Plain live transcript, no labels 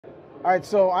All right,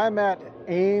 so I'm at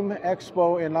AIM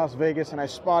Expo in Las Vegas, and I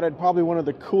spotted probably one of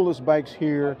the coolest bikes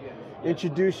here.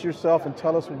 Introduce yourself and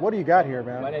tell us, what do you got here,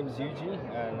 man? My name is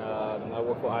Yuji, and I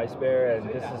work for Bear, and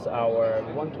this is our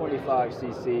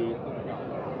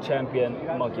 125cc champion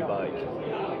monkey bike.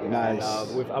 Nice.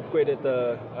 And, we've upgraded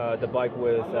the bike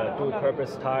with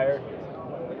dual-purpose tire.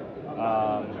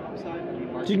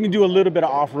 So you can do a little bit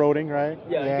of off-roading, right?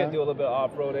 Yeah, you can do a little bit of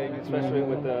off-roading, especially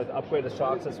with the upgraded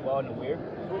shocks as well in the rear.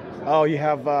 Oh, you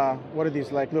have, what are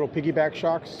these, like little piggyback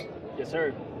shocks? Yes,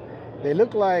 sir. They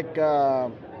look like,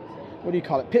 what do you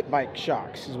call it? Pit bike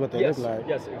shocks is what they look like.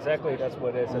 Yes, exactly. That's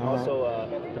what it is. And also,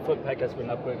 the foot peg has been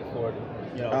upgraded for,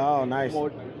 oh, nice.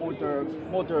 more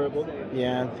durable.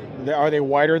 Yeah. Are they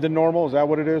wider than normal? Is that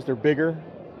what it is? They're bigger?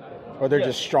 Or they're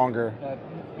just stronger?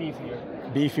 Beefier.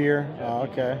 Beefier? Yeah, oh,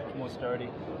 okay. More sturdy.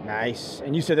 Nice.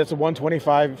 And you said that's a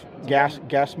 125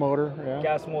 gas motor? Yeah?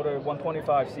 Gas motor,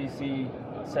 125cc,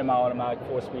 semi-automatic,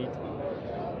 4-speed.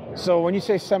 So when you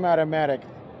say semi-automatic,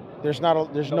 there's no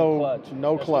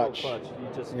clutch. You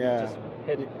just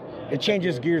hit it. It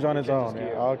changes gears on its own. Gear.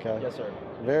 Yeah. Okay. Yes, sir.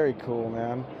 Very cool,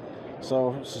 man.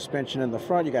 So suspension in the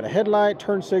front. You got a headlight,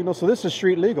 turn signal. So this is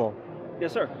street legal.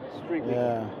 Yes, sir. Street legal.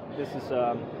 Yeah. This is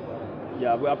we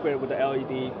upgraded with the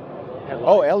LED headlight.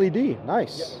 Oh, LED.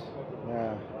 Nice. Yep.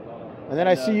 Yeah. And then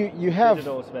I see you have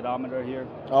digital speedometer here.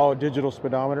 Oh, digital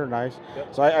speedometer. Nice.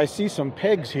 Yep. So I see some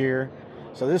pegs here.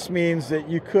 So this means that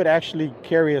you could actually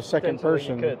carry a second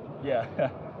person. You could. Yeah.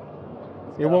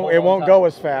 It won't go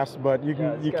as fast, but you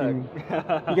can you can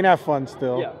have fun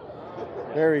still. Yeah.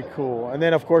 Very cool. And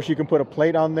then of course you can put a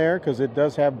plate on there because it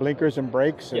does have blinkers and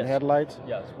brakes and headlights.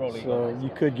 Yes, road legal. So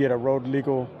you could get a road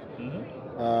legal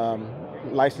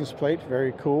license plate.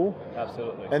 Very cool.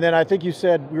 Absolutely. And then I think you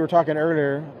said, we were talking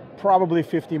earlier, probably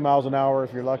 50 miles an hour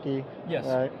if you're lucky. Yes.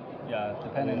 Right? Yeah,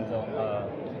 depending on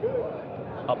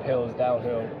uphills,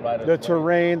 downhill, right. The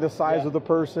terrain, the size of the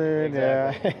person.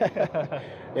 Exactly. Yeah.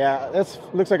 Yeah, that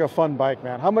looks like a fun bike,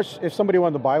 man. How much, if somebody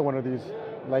wanted to buy one of these,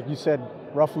 like you said,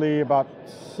 roughly about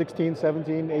 16,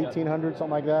 17, 1800,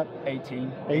 something like that?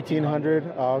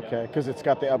 1800? Oh, okay, because it's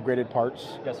got the upgraded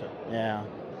parts. Yes, sir. Yeah,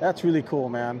 that's really cool,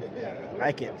 man. I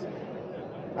like it.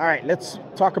 All right, let's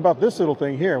talk about this little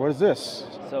thing here. What is this?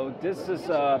 So this is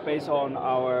based on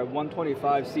our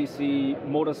 125cc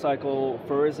motorcycle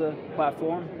Furza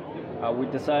platform. We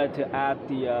decided to add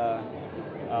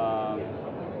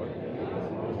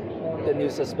the new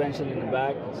suspension in the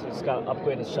back. So it's got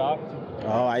upgraded shock.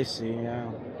 Oh, I see, yeah.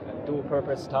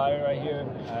 Dual-purpose tire right here.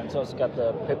 And so it's got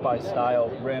the pit bike style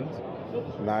rims.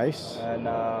 Nice. And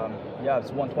yeah,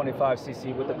 it's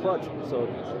 125cc with the clutch.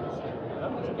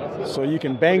 So you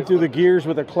can bang through the gears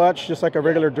with a clutch just like a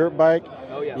regular dirt bike.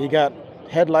 Oh yeah. You got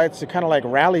headlights, kind of like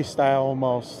rally style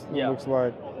almost. Yeah. It looks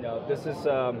like. No, this is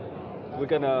we're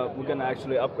gonna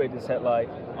actually upgrade this headlight.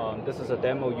 This is a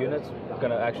demo unit. We're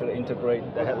gonna actually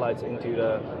integrate the headlights into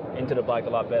the bike a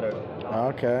lot better.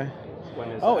 Okay.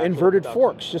 Oh, inverted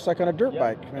forks, just like on a dirt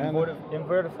bike, man.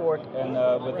 Inverted fork and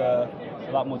with a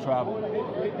lot more travel.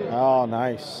 Oh,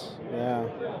 nice. Yeah.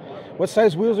 What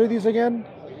size wheels are these again?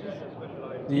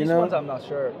 Do you know? These ones I'm not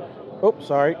sure. Oh,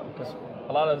 sorry. Because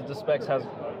a lot of the specs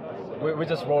we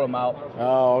just roll them out.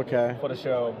 Oh, okay. For the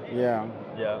show. Yeah.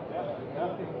 Yeah.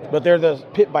 But they're the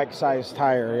pit bike size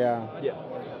tire, yeah. Yeah.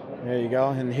 There you go.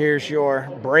 And here's your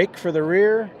brake for the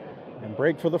rear and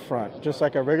brake for the front, just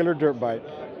like a regular dirt bike.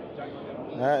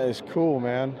 That is cool,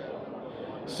 man.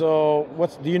 So,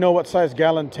 do you know what size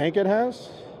gallon tank it has?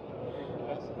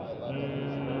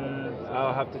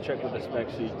 I'll have to check with the spec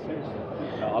sheet.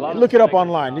 Look it up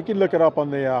online. You can look it up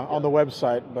on the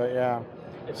website, but yeah.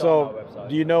 It's on our website.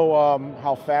 Do you know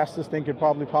how fast this thing could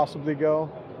possibly go?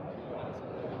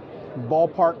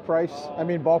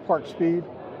 Ballpark speed?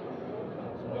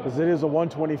 Because it is a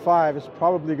 125, it's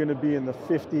probably going to be in the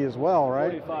 50 as well,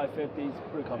 right? 45, 50 is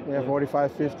pretty comfortable. Yeah,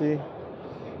 45, 50.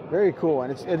 Very cool,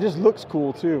 and it just looks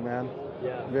cool too, man.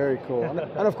 Yeah. Very cool.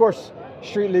 And of course,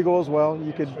 street legal as well.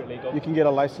 You can get a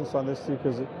license on this too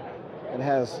because it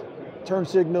has turn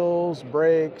signals,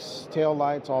 brakes, tail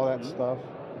lights, all that stuff.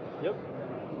 Yep.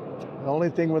 The only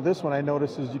thing with this one I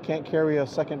noticed is you can't carry a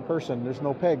second person. There's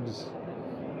no pegs.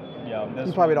 Yeah.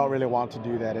 You probably don't really want to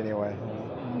do that anyway.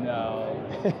 No.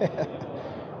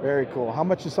 Very cool. How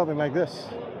much is something like this?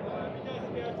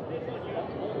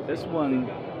 This one,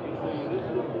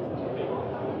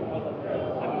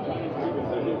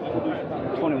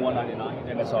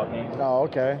 $21.99 MSRP. Oh,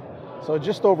 okay. So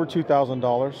just over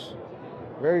 $2,000.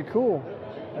 Very cool.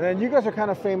 And then you guys are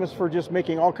kind of famous for just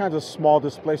making all kinds of small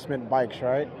displacement bikes,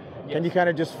 right? Yes. Can you kind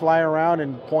of just fly around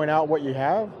and point out what you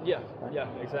have? Yeah,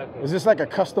 exactly. Is this like a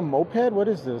custom moped? What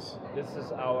is this? This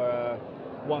is our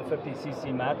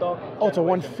 150cc Mad Dog. Oh, it's a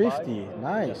Generation 150. 5.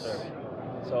 Nice. Yes, sir.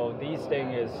 So these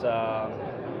thing is,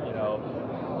 you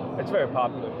know, it's very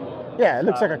popular. Yeah, it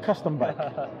looks like a custom bike.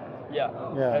 Yeah.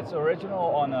 It's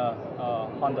original on a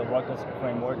Honda Ruckus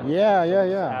framework. Yeah.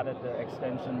 Added the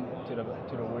extension to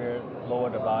the rear, lower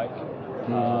the bike.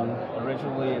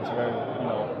 Originally, it's very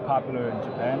popular in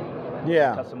Japan.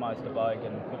 Yeah. Customize the bike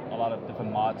and put a lot of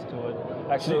different mods to it.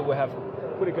 Actually, we have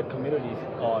pretty good communities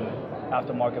on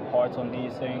aftermarket parts on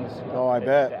these things. Oh, I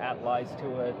bet. They add lights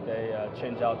to it. They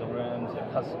change out the rims. They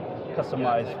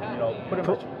customize. Pretty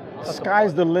much.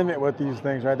 Sky's the limit with these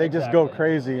things, right? They just go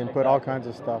crazy and put all kinds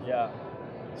of stuff. Yeah.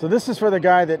 So this is for the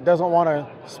guy that doesn't want to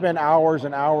spend hours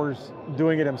and hours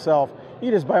doing it himself.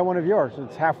 You just buy one of yours.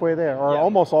 It's halfway there, or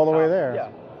almost all the way there.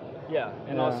 Yeah.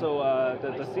 And also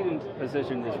the seating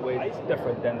position is way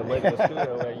different than the regular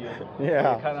scooter where you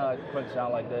kind of punch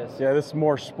down like this. Yeah, this is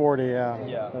more sporty.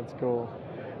 Yeah. That's cool.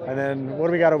 And then what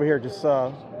do we got over here? Just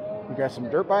you got some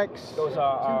dirt bikes? Those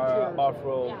are our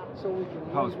off-road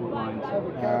power sport lines. All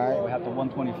right. We have the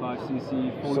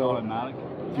 125cc fully automatic.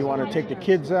 If you want to take the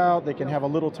kids out, they can have a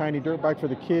little tiny dirt bike for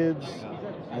the kids.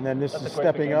 And then this is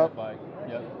stepping up.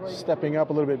 Stepping up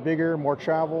a little bit bigger, more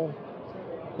travel.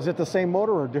 Is it the same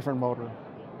motor or a different motor?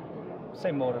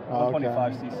 Same motor,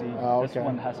 125cc. This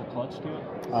one has a clutch to it.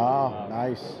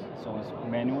 Nice. So it's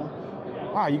manual.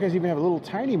 Wow, you guys even have a little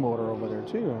tiny motor over there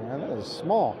too. Man, that is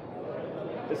small.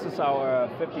 This is our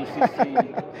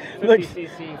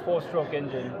 50cc four-stroke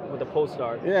engine with a pull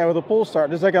start. Yeah, with a pull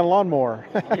start. It's like a lawnmower.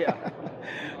 Yeah.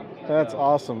 That's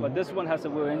awesome. But this one has a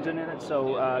real engine in it,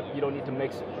 so you don't need to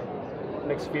mix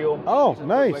fuel. Oh,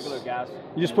 nice. Regular gas.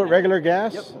 You just put regular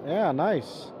gas? Yep. Yeah,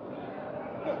 nice.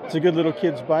 It's a good little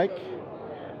kid's bike.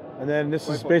 And then this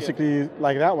is basically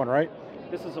like that one, right?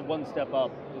 This is a one step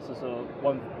up. This is a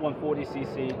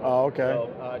 140cc. Oh, okay. So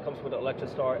it comes with an electric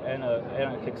start and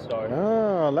a kick start.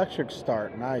 Oh, electric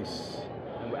start. Nice.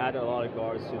 And we added a lot of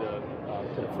guards to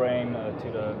the frame,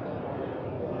 to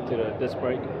the disc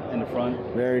brake in the front.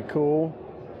 Very cool.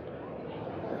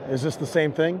 Is this the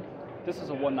same thing? This is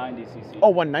a 190cc. Oh,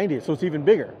 190, so it's even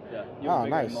bigger. Yeah.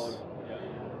 Nice. Yeah.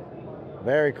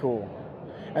 Very cool.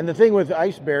 And the thing with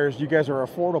Ice Bears, you guys are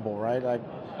affordable, right? Like,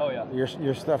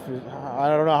 your stuff is, I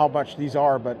don't know how much these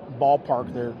are, but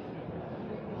ballpark, they're,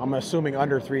 I'm assuming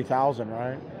under 3,000,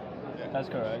 right? That's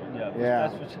correct.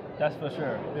 Yeah. That's for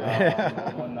sure.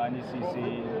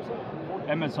 190cc.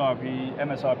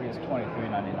 MSRP is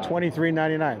 $23.99.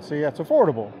 $23.99. So yeah, it's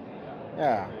affordable.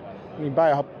 Yeah. You can buy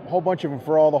a whole bunch of them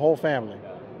for the whole family.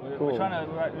 Cool. We're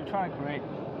trying to create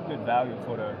good value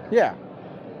for the. Yeah.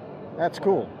 That's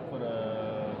cool. For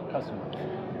the customers.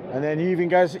 And then you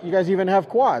guys even have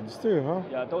quads too, huh?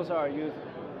 Yeah, those are youth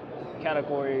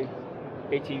category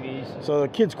ATVs. So the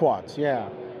kids quads, yeah.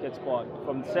 Kids quad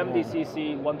from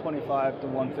 70cc, 125 to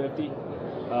 150.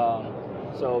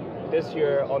 So this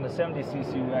year on the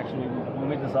 70cc, when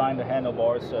we designed the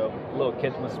handlebars, so little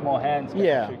kids with small hands can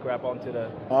actually grab onto the.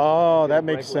 Oh, that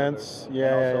makes sense.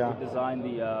 Yeah. We designed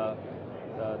the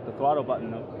throttle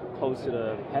button close to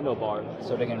the handlebar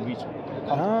so they can reach.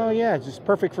 Oh yeah, it's just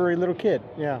perfect for a little kid.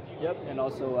 Yeah. Yep, and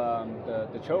also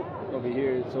the choke over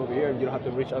here. It's over here. You don't have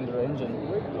to reach under the engine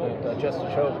to adjust the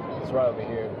choke. It's right over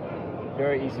here.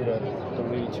 Very easy to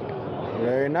reach.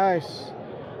 Very nice.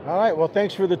 All right, well,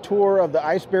 thanks for the tour of the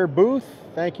Ice Bear booth.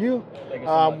 Thank you. Thank you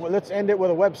so much. Let's end it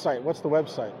with a website. What's the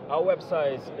website? Our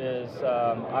website is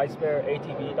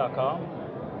icebearatv.com.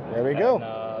 There we go.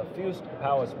 And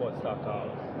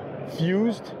fusedpowersports.com.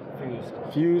 Fused?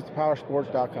 Fused.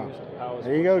 Fusedpowersports.com.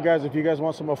 There you go, guys. If you guys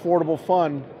want some affordable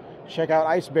fun, check out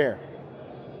Ice Bear.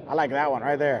 I like that one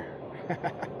right there.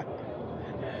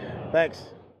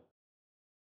 Thanks.